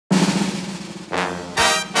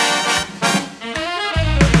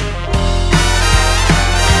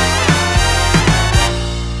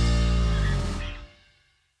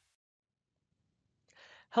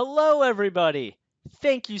Hello, everybody.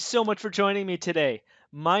 Thank you so much for joining me today.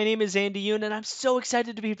 My name is Andy Yoon, and I'm so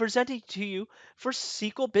excited to be presenting to you for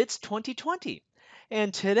SQL Bits 2020.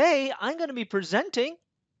 And today, I'm going to be presenting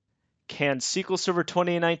Can SQL Server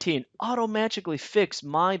 2019 automatically fix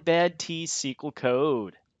my bad T-SQL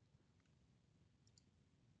code?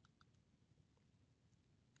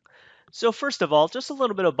 So first of all, just a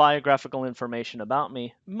little bit of biographical information about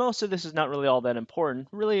me. Most of this is not really all that important.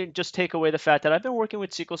 Really just take away the fact that I've been working with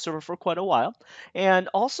SQL Server for quite a while. And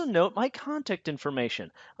also note my contact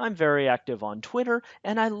information. I'm very active on Twitter,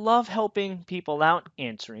 and I love helping people out,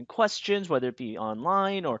 answering questions, whether it be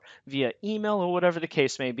online or via email or whatever the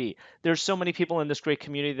case may be. There's so many people in this great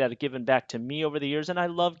community that have given back to me over the years, and I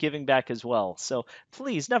love giving back as well. So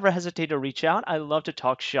please never hesitate to reach out. I love to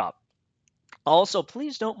talk shop. Also,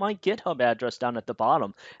 please note my GitHub address down at the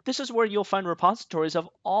bottom. This is where you'll find repositories of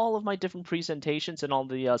all of my different presentations and all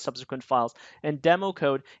the subsequent files and demo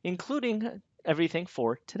code, including everything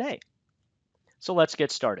for today. So let's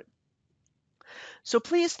get started. So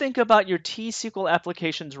please think about your T-SQL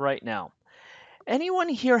applications right now. Anyone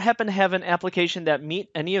here happen to have an application that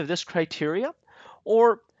meet any of this criteria?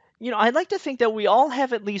 Or, I'd like to think that we all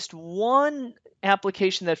have at least one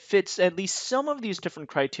application that fits at least some of these different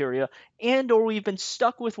criteria, and or we've been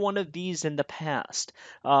stuck with one of these in the past.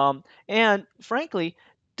 And frankly,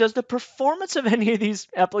 does the performance of any of these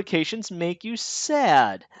applications make you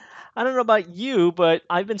sad? I don't know about you, but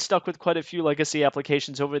I've been stuck with quite a few legacy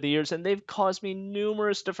applications over the years, and they've caused me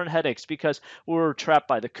numerous different headaches because we're trapped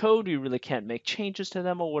by the code, we really can't make changes to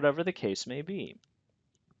them, or whatever the case may be.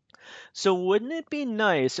 So wouldn't it be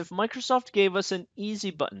nice if Microsoft gave us an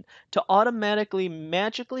easy button to automatically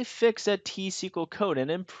magically fix that T-SQL code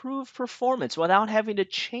and improve performance without having to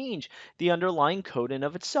change the underlying code in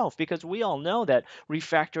of itself? Because we all know that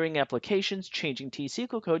refactoring applications, changing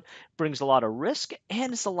T-SQL code brings a lot of risk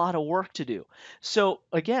and it's a lot of work to do. So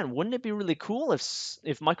again, wouldn't it be really cool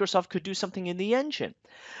if Microsoft could do something in the engine?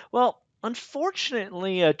 Well,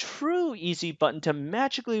 unfortunately, a true easy button to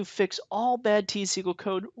magically fix all bad T-SQL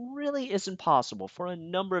code really isn't possible for a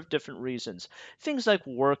number of different reasons. Things like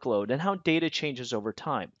workload and how data changes over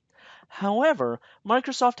time. However,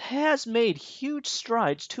 Microsoft has made huge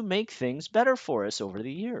strides to make things better for us over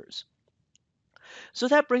the years. So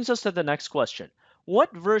that brings us to the next question.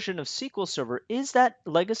 What version of SQL Server is that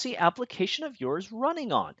legacy application of yours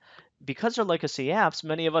running on? Because they're legacy apps,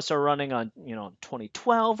 many of us are running on,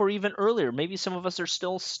 2012 or even earlier. Maybe some of us are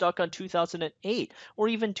still stuck on 2008 or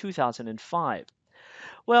even 2005.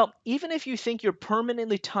 Well, even if you think you're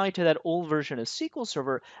permanently tied to that old version of SQL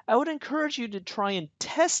Server, I would encourage you to try and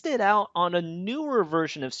test it out on a newer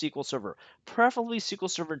version of SQL Server, preferably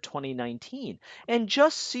SQL Server 2019, and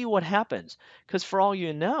just see what happens. Because for all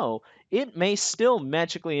you know, it may still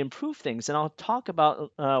magically improve things, and I'll talk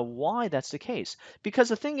about why that's the case. Because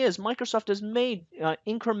the thing is, Microsoft has made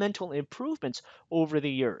incremental improvements over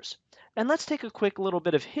the years. And let's take a quick little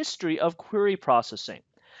bit of history of query processing.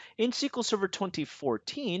 In SQL Server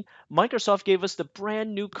 2014, Microsoft gave us the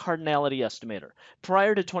brand new cardinality estimator.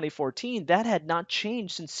 Prior to 2014, that had not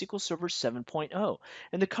changed since SQL Server 7.0.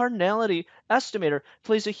 And the cardinality estimator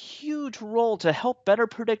plays a huge role to help better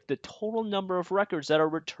predict the total number of records that are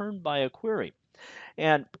returned by a query.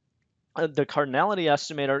 And the cardinality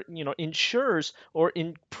estimator, ensures or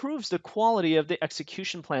improves the quality of the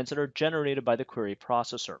execution plans that are generated by the query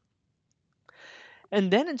processor. And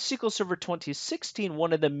then in SQL Server 2016,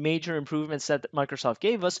 one of the major improvements that Microsoft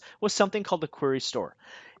gave us was something called the Query Store.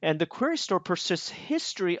 And the Query Store persists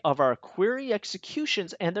history of our query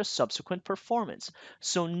executions and their subsequent performance.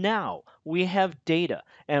 So now we have data,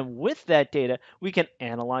 and with that data, we can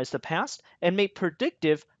analyze the past and make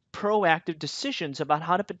predictive, proactive decisions about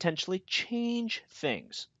how to potentially change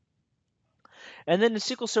things. And then in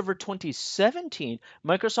SQL Server 2017,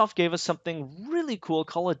 Microsoft gave us something really cool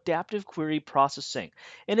called adaptive query processing.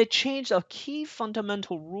 And it changed a key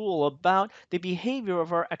fundamental rule about the behavior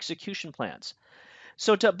of our execution plans.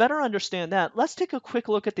 So to better understand that, let's take a quick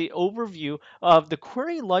look at the overview of the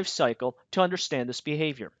query lifecycle to understand this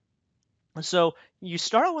behavior. So you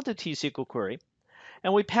start with the T-SQL query,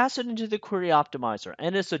 and we pass it into the query optimizer.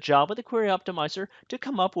 And it's the job of the query optimizer to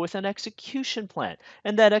come up with an execution plan.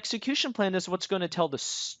 And that execution plan is what's going to tell the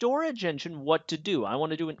storage engine what to do. I want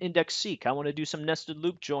to do an index seek. I want to do some nested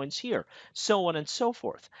loop joins here, so on and so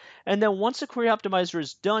forth. And then once the query optimizer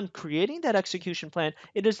is done creating that execution plan,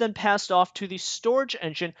 it is then passed off to the storage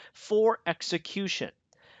engine for execution.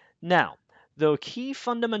 Now, the key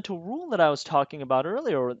fundamental rule that I was talking about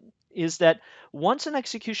earlier is that once an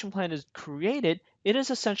execution plan is created, it is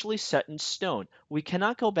essentially set in stone. We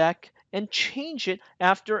cannot go back and change it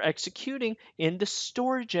after executing in the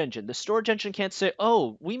storage engine. The storage engine can't say,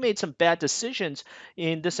 oh, we made some bad decisions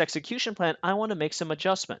in this execution plan. I want to make some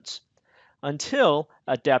adjustments. Until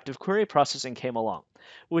adaptive query processing came along,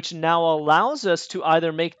 which now allows us to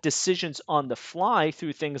either make decisions on the fly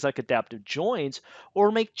through things like adaptive joins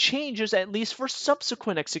or make changes at least for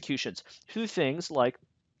subsequent executions through things like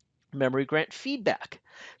memory grant feedback.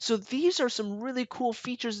 So these are some really cool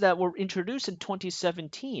features that were introduced in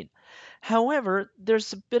 2017. However,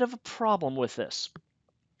 there's a bit of a problem with this,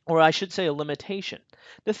 or I should say a limitation.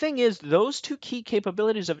 The thing is, those two key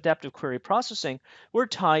capabilities of adaptive query processing were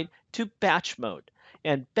tied to batch mode.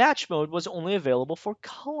 And batch mode was only available for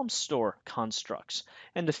column store constructs.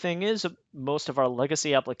 And the thing is, most of our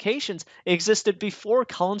legacy applications existed before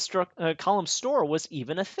column store was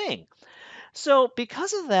even a thing. So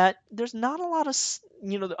because of that, there's not a lot of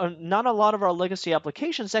not a lot of our legacy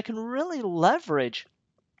applications that can really leverage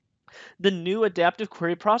the new adaptive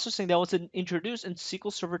query processing that was introduced in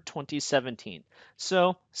SQL Server 2017.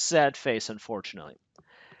 So sad face, unfortunately.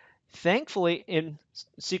 Thankfully, in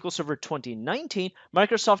SQL Server 2019,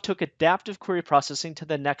 Microsoft took adaptive query processing to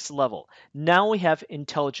the next level. Now we have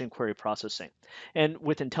intelligent query processing. And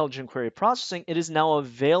with intelligent query processing, it is now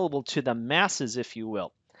available to the masses, if you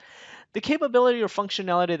will. The capability or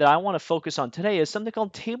functionality that I want to focus on today is something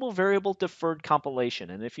called table variable deferred compilation.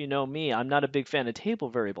 And if you know me, I'm not a big fan of table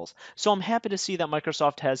variables. So I'm happy to see that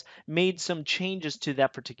Microsoft has made some changes to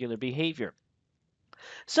that particular behavior.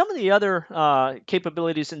 Some of the other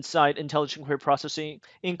capabilities inside intelligent query processing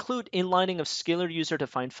include inlining of scalar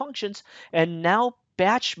user-defined functions and now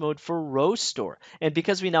batch mode for row store. And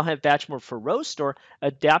because we now have batch mode for row store,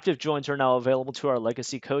 adaptive joins are now available to our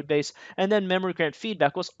legacy code base. And then memory grant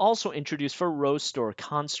feedback was also introduced for row store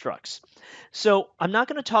constructs. So I'm not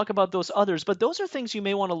going to talk about those others, but those are things you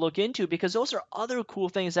may want to look into because those are other cool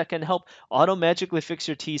things that can help auto-magically fix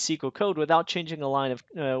your T-SQL code without changing a line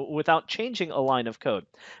of code.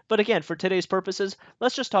 But again, for today's purposes,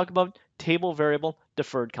 let's just talk about table variable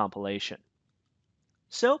deferred compilation.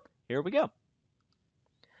 So here we go.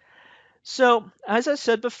 So, as I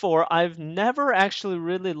said before, I've never actually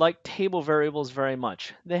really liked table variables very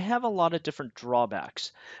much. They have a lot of different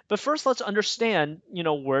drawbacks. But first, let's understand,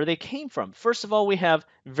 where they came from. First of all, we have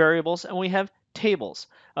variables and we have tables.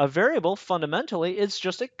 A variable, fundamentally, is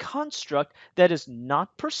just a construct that is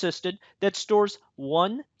not persisted that stores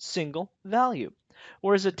one single value.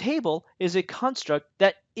 Whereas a table is a construct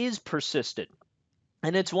that is persisted.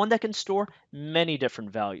 And it's one that can store many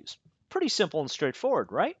different values. Pretty simple and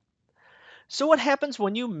straightforward, right? So what happens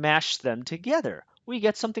when you mash them together? We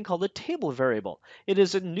get something called a table variable. It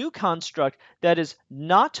is a new construct that is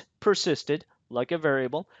not persisted like a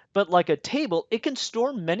variable, but like a table, it can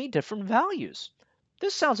store many different values.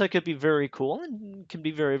 This sounds like it'd be very cool and can be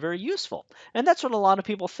very, very useful. And that's what a lot of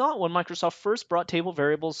people thought when Microsoft first brought table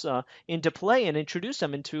variables into play and introduced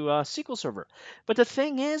them into SQL Server. But the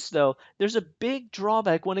thing is, though, there's a big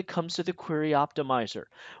drawback when it comes to the query optimizer.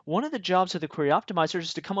 One of the jobs of the query optimizer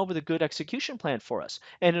is to come up with a good execution plan for us.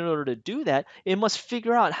 And in order to do that, it must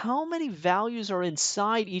figure out how many values are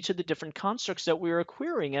inside each of the different constructs that we are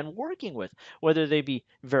querying and working with, whether they be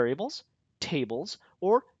variables, tables,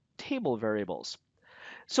 or table variables.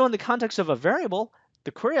 So in the context of a variable,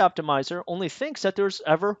 the query optimizer only thinks that there's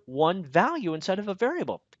ever one value inside of a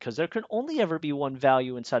variable because there can only ever be one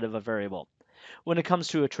value inside of a variable. When it comes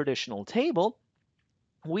to a traditional table,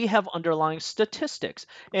 we have underlying statistics,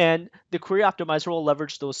 and the query optimizer will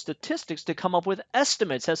leverage those statistics to come up with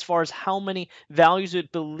estimates as far as how many values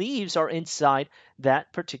it believes are inside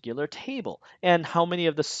that particular table, and how many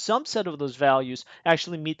of the subset of those values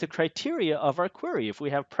actually meet the criteria of our query if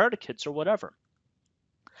we have predicates or whatever.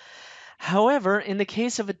 However, in the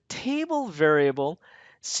case of a table variable,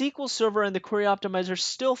 SQL Server and the query optimizer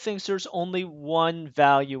still thinks there's only one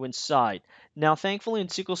value inside. Now, thankfully, in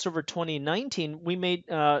SQL Server 2019,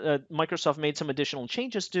 Microsoft made some additional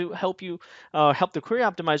changes to help the query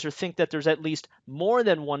optimizer think that there's at least more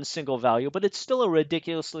than one single value, but it's still a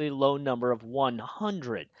ridiculously low number of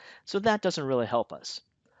 100. So that doesn't really help us.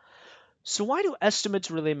 So why do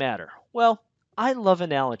estimates really matter? Well, I love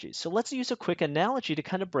analogies, so let's use a quick analogy to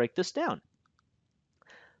kind of break this down.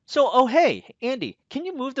 So, oh hey, Andy, can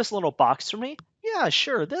you move this little box for me? Yeah,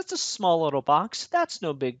 sure, that's a small little box. That's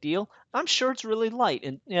no big deal. I'm sure it's really light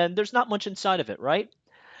and there's not much inside of it, right?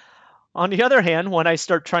 On the other hand, when I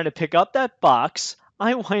start trying to pick up that box,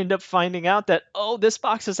 I wind up finding out that, oh, this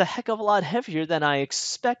box is a heck of a lot heavier than I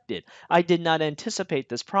expected. I did not anticipate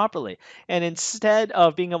this properly. And instead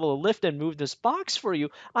of being able to lift and move this box for you,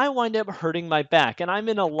 I wind up hurting my back. And I'm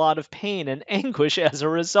in a lot of pain and anguish as a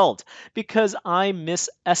result because I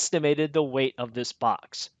misestimated the weight of this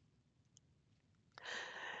box.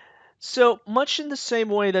 So, much in the same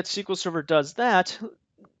way that SQL Server does that,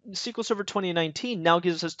 SQL Server 2019 now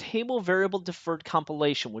gives us table variable deferred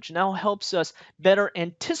compilation, which now helps us better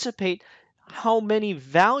anticipate how many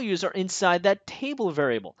values are inside that table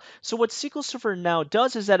variable. So what SQL Server now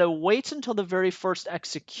does is that it waits until the very first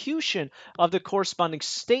execution of the corresponding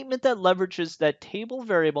statement that leverages that table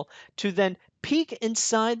variable to then peek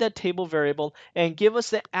inside that table variable and give us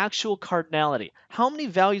the actual cardinality. How many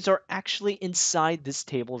values are actually inside this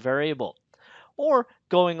table variable? Or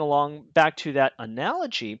going along back to that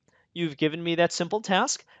analogy, you've given me that simple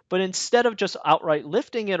task, but instead of just outright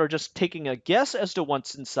lifting it or just taking a guess as to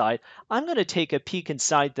what's inside, I'm going to take a peek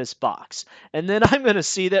inside this box. And then I'm going to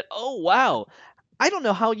see that, oh, wow, I don't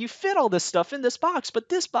know how you fit all this stuff in this box, but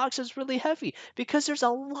this box is really heavy because there's a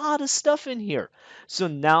lot of stuff in here. So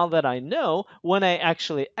now that I know, when I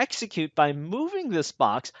actually execute by moving this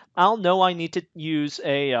box, I'll know I need to use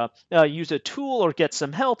a tool or get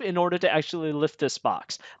some help in order to actually lift this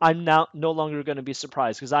box. I'm now no longer going to be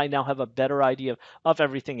surprised because I now have a better idea of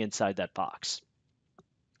everything inside that box.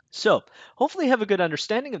 So hopefully you have a good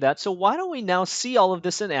understanding of that. So why don't we now see all of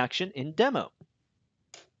this in action in demo?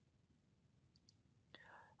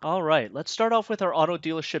 All right, let's start off with our auto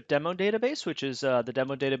dealership demo database, which is the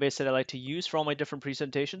demo database that I like to use for all my different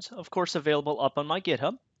presentations, of course available up on my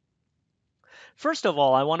GitHub. First of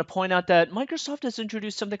all, I want to point out that Microsoft has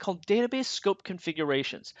introduced something called database scope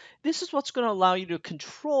configurations. This is what's going to allow you to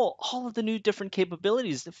control all of the new different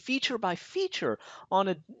capabilities, feature by feature,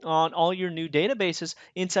 on all your new databases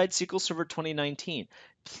inside SQL Server 2019.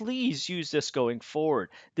 Please use this going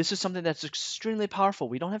forward. This is something that's extremely powerful.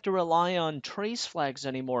 We don't have to rely on trace flags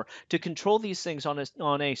anymore to control these things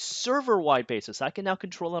on a server-wide basis. I can now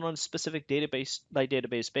control it on a specific database by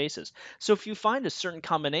database basis. So if you find a certain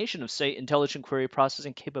combination of, say, intelligent query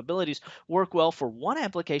processing capabilities work well for one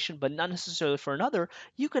application but not necessarily for another,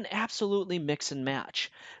 you can absolutely mix and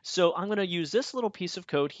match. So I'm going to use this little piece of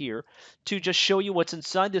code here to just show you what's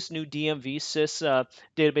inside this new DMV sys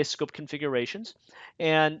database scope configurations.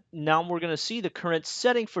 And now we're going to see the current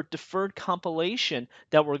setting for deferred compilation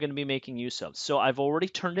that we're going to be making use of. So I've already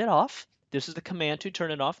turned it off. This is the command to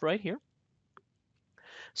turn it off right here.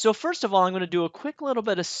 So first of all, I'm going to do a quick little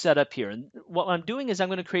bit of setup here. And what I'm doing is I'm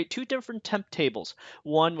going to create two different temp tables,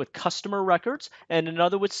 one with customer records and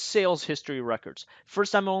another with sales history records.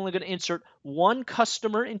 First, I'm only going to insert one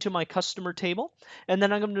customer into my customer table, and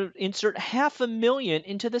then I'm going to insert 500,000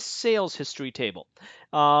 into the sales history table.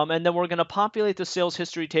 And then we're going to populate the sales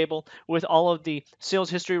history table with all of the sales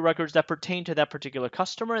history records that pertain to that particular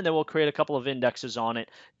customer, and then we'll create a couple of indexes on it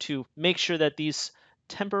to make sure that these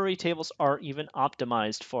temporary tables are even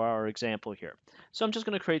optimized for our example here. So I'm just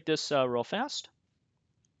going to create this real fast.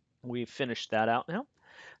 We've finished that out now.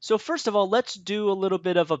 So first of all, let's do a little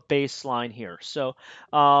bit of a baseline here. So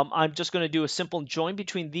I'm just going to do a simple join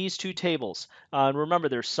between these two tables. Remember,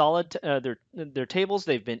 they're solid. They're tables.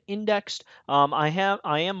 They've been indexed. I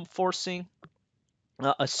am forcing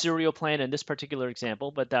a serial plan in this particular example,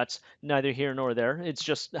 but that's neither here nor there. It's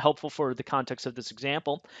just helpful for the context of this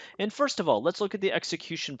example. And first of all, let's look at the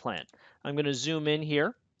execution plan. I'm going to zoom in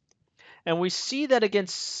here. And we see that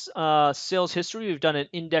against sales history, we've done an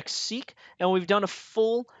index seek, and we've done a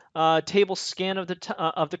full table scan of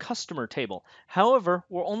the customer table. However,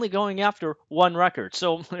 we're only going after one record,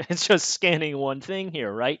 so it's just scanning one thing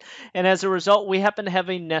here, right? And as a result, we happen to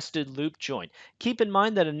have a nested loop join. Keep in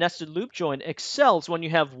mind that a nested loop join excels when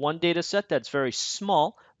you have one data set that's very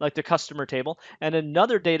small, like the customer table, and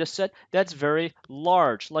another data set that's very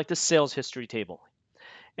large, like the sales history table.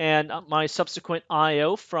 And my subsequent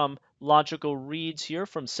I/O from logical reads here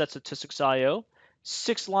from set statistics I/O,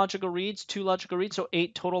 6 logical reads, 2 logical reads, so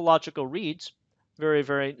 8 total logical reads. Very,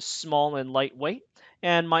 very small and lightweight.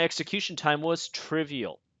 And my execution time was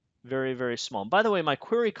trivial. Very, very small. By the way, my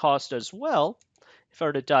query cost as well, if I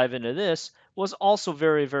were to dive into this, was also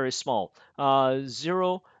very, very small.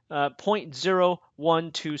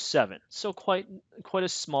 0.0127. So quite a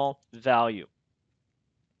small value.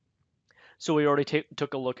 So we already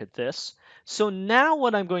took a look at this. So now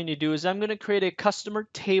what I'm going to do is I'm going to create a customer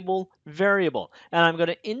table variable, and I'm going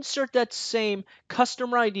to insert that same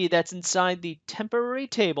customer ID that's inside the temporary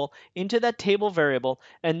table into that table variable,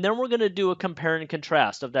 and then we're going to do a compare and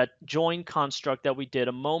contrast of that join construct that we did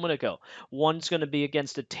a moment ago. One's going to be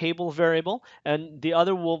against a table variable, and the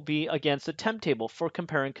other will be against a temp table for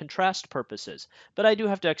compare and contrast purposes. But I do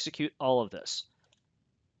have to execute all of this.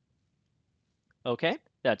 Okay,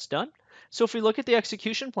 that's done. So if we look at the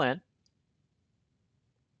execution plan,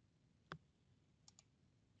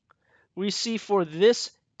 we see for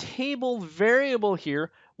this table variable here,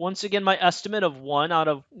 once again, my estimate of 1 out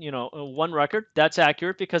of, one record, that's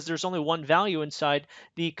accurate because there's only one value inside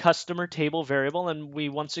the customer table variable, and we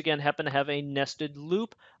once again happen to have a nested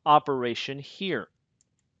loop operation here.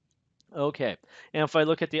 Okay, and if I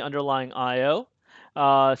look at the underlying IO,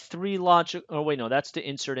 three logic, oh wait, no, that's to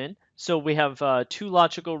insert in. So we have 2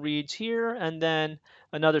 logical reads here, and then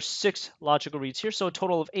another 6 logical reads here. So a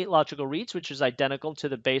total of 8 logical reads, which is identical to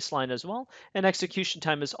the baseline as well. And execution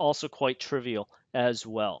time is also quite trivial as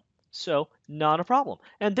well. So not a problem.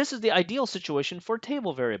 And this is the ideal situation for a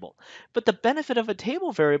table variable. But the benefit of a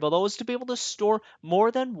table variable, though, is to be able to store more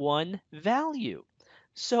than one value.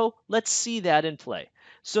 So let's see that in play.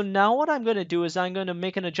 So now what I'm going to do is I'm going to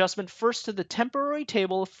make an adjustment first to the temporary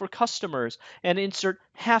table for customers and insert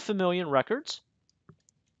 500,000 records.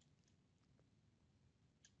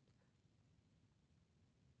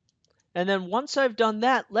 And then once I've done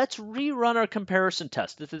that, let's rerun our comparison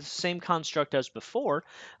test. This is the same construct as before.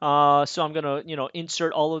 So I'm going to,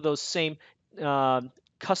 insert all of those same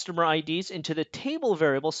customer IDs into the table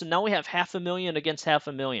variable. So now we have 500,000 against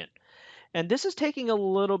 500,000. And this is taking a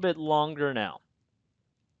little bit longer now.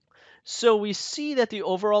 So we see that the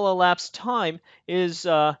overall elapsed time is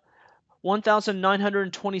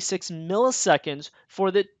 1,926 milliseconds for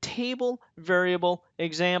the table variable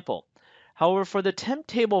example. However, for the temp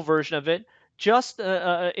table version of it,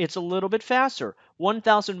 it's a little bit faster,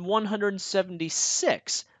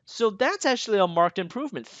 1,176. So that's actually a marked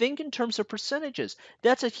improvement. Think in terms of percentages.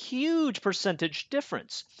 That's a huge percentage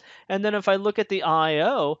difference. And then if I look at the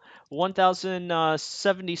IO,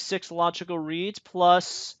 1,076 logical reads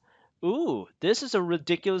plus, ooh, this is a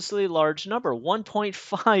ridiculously large number,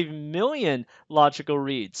 1.5 million logical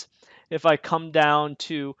reads. If I come down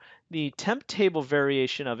to the temp table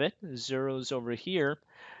variation of it, zeros over here,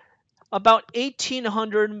 about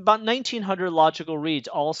 1,800, about 1,900 logical reads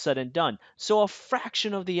all said and done. So a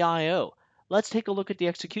fraction of the I/O. Let's take a look at the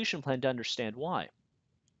execution plan to understand why.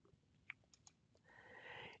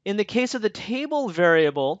 In the case of the table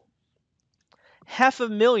variable,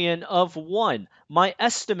 500,000 of 1, my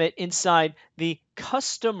estimate inside the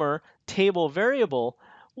customer table variable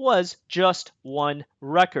was just 1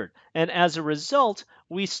 record. And as a result,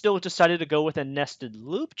 we still decided to go with a nested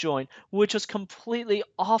loop join, which was completely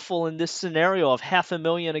awful in this scenario of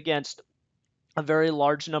 500,000 against a very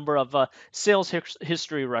large number of sales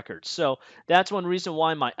history records. So that's one reason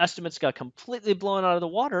why my estimates got completely blown out of the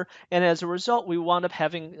water, and as a result, we wound up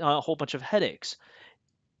having a whole bunch of headaches.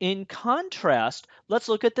 In contrast, let's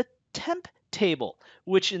look at the temp table,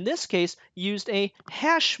 which in this case used a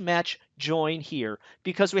hash match join here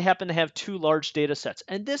because we happen to have 2 large data sets.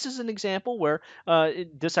 And this is an example where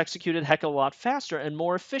this executed a heck of a lot faster and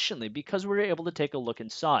more efficiently because we were able to take a look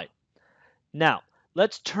inside. Now,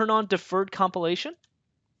 let's turn on deferred compilation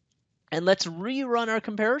and let's rerun our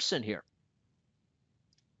comparison here.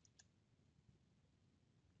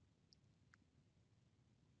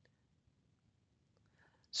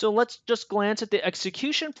 So let's just glance at the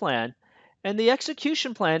execution plan, and the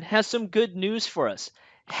execution plan has some good news for us.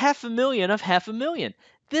 500,000 of 500,000.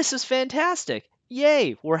 This is fantastic.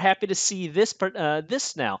 Yay, we're happy to see this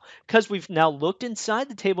now because we've now looked inside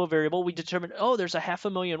the table variable. We determined, oh, there's a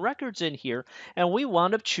 500,000 records in here, and we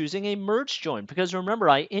wound up choosing a merge join because remember,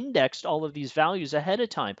 I indexed all of these values ahead of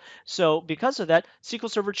time. So because of that, SQL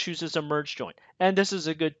Server chooses a merge join, and this is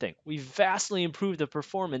a good thing. We vastly improved the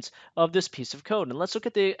performance of this piece of code, and let's look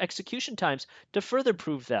at the execution times to further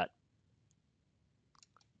prove that.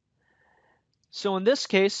 So in this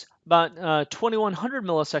case, about 2,100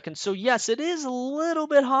 milliseconds. So yes, it is a little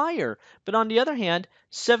bit higher. But on the other hand,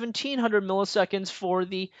 1,700 milliseconds for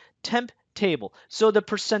the temp table. So the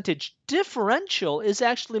percentage differential is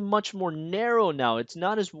actually much more narrow now. It's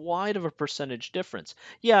not as wide of a percentage difference.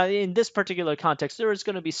 Yeah, in this particular context, there is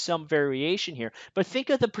going to be some variation here. But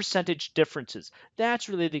think of the percentage differences. That's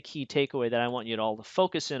really the key takeaway that I want you to all to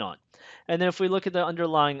focus in on. And then if we look at the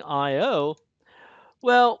underlying I/O,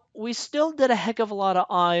 Well, we still did a heck of a lot of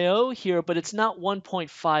I/O here, but it's not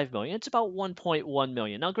 1.5 million. It's about 1.1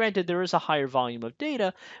 million. Now, granted, there is a higher volume of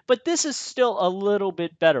data, but this is still a little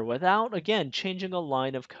bit better without, again, changing a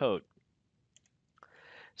line of code.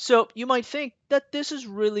 So you might think that this is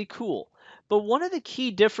really cool, but one of the key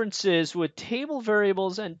differences with table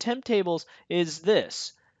variables and temp tables is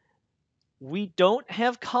this. We don't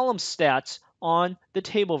have column stats on the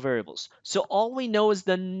table variables. So all we know is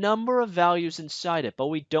the number of values inside it, but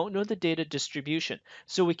we don't know the data distribution.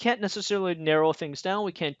 So we can't necessarily narrow things down.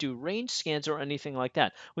 We can't do range scans or anything like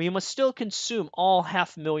that. We must still consume all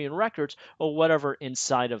 500,000 records or whatever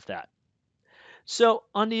inside of that. So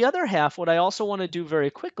on the other half, what I also want to do very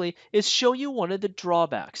quickly is show you one of the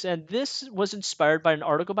drawbacks. And this was inspired by an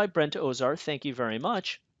article by Brent Ozar. Thank you very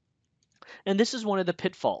much. And this is one of the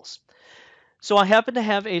pitfalls. So I happen to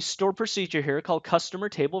have a stored procedure here called customer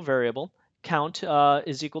table variable. Count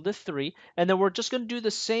is equal to 3. And then we're just going to do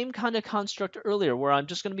the same kind of construct earlier where I'm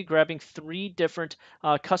just going to be grabbing 3 different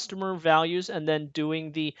customer values and then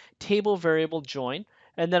doing the table variable join.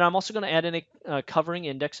 And then I'm also going to add in a covering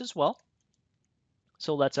index as well.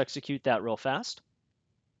 So let's execute that real fast.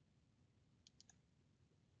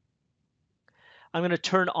 I'm going to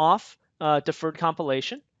turn off deferred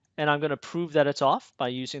compilation, and I'm going to prove that it's off by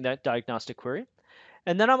using that diagnostic query.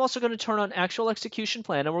 And then I'm also going to turn on actual execution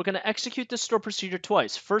plan, and we're going to execute this store procedure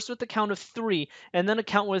twice. First with the count of 3, and then a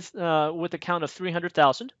count with a count of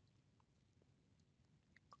 300,000.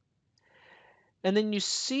 And then you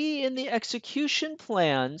see in the execution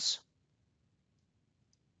plans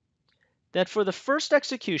that for the first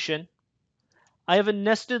execution, I have a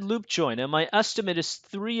nested loop join, and my estimate is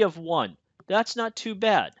 3 of 1. That's not too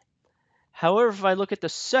bad. However, if I look at the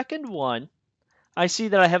second one, I see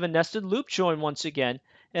that I have a nested loop join once again,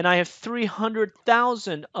 and I have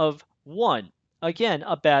 300,000 of 1. Again,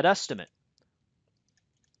 a bad estimate.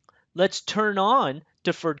 Let's turn on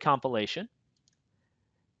deferred compilation,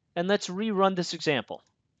 and let's rerun this example.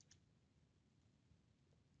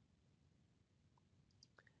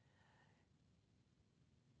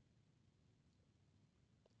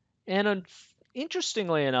 And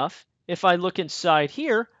interestingly enough, if I look inside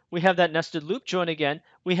here, we have that nested loop join again.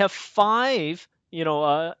 We have 5,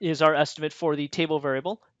 is our estimate for the table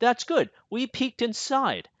variable. That's good. We peeked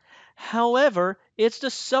inside. However, it's the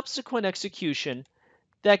subsequent execution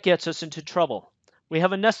that gets us into trouble. We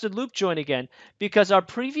have a nested loop join again because our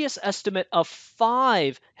previous estimate of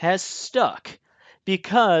 5 has stuck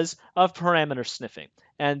because of parameter sniffing.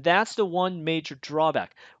 And that's the one major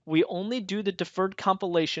drawback. We only do the deferred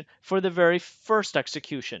compilation for the very first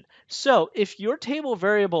execution. So if your table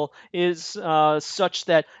variable is such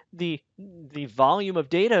that the volume of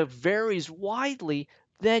data varies widely,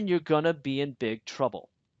 then you're going to be in big trouble.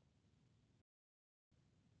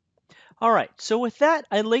 All right, so with that,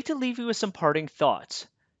 I'd like to leave you with some parting thoughts.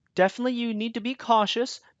 Definitely you need to be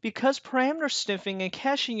cautious because parameter sniffing and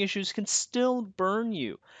caching issues can still burn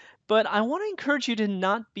you. But I want to encourage you to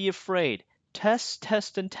not be afraid. Test,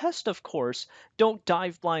 test, and test, of course. Don't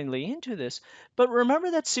dive blindly into this. But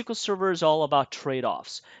remember that SQL Server is all about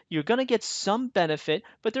trade-offs. You're going to get some benefit,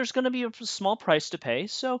 but there's going to be a small price to pay.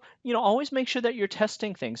 So, always make sure that you're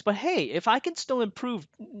testing things. But hey, if I can still improve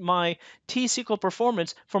my T-SQL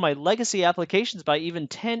performance for my legacy applications by even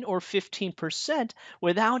 10 or 15%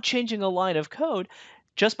 without changing a line of code,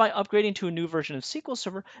 just by upgrading to a new version of SQL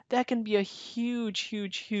Server, that can be a huge,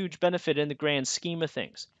 huge, huge benefit in the grand scheme of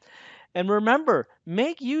things. And remember,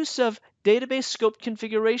 make use of database scope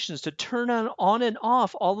configurations to turn on and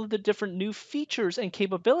off all of the different new features and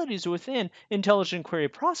capabilities within intelligent query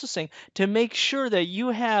processing to make sure that you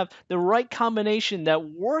have the right combination that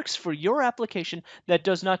works for your application that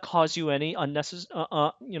does not cause you any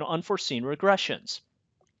unforeseen regressions.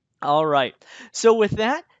 All right. So with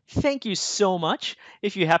that, thank you so much.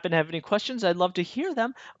 If you happen to have any questions, I'd love to hear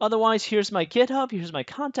them. Otherwise, here's my GitHub, here's my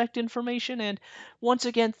contact information, and once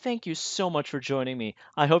again, thank you so much for joining me.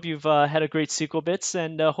 I hope you've had a great SQL Bits,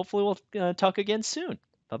 and hopefully we'll talk again soon.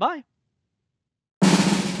 Bye-bye.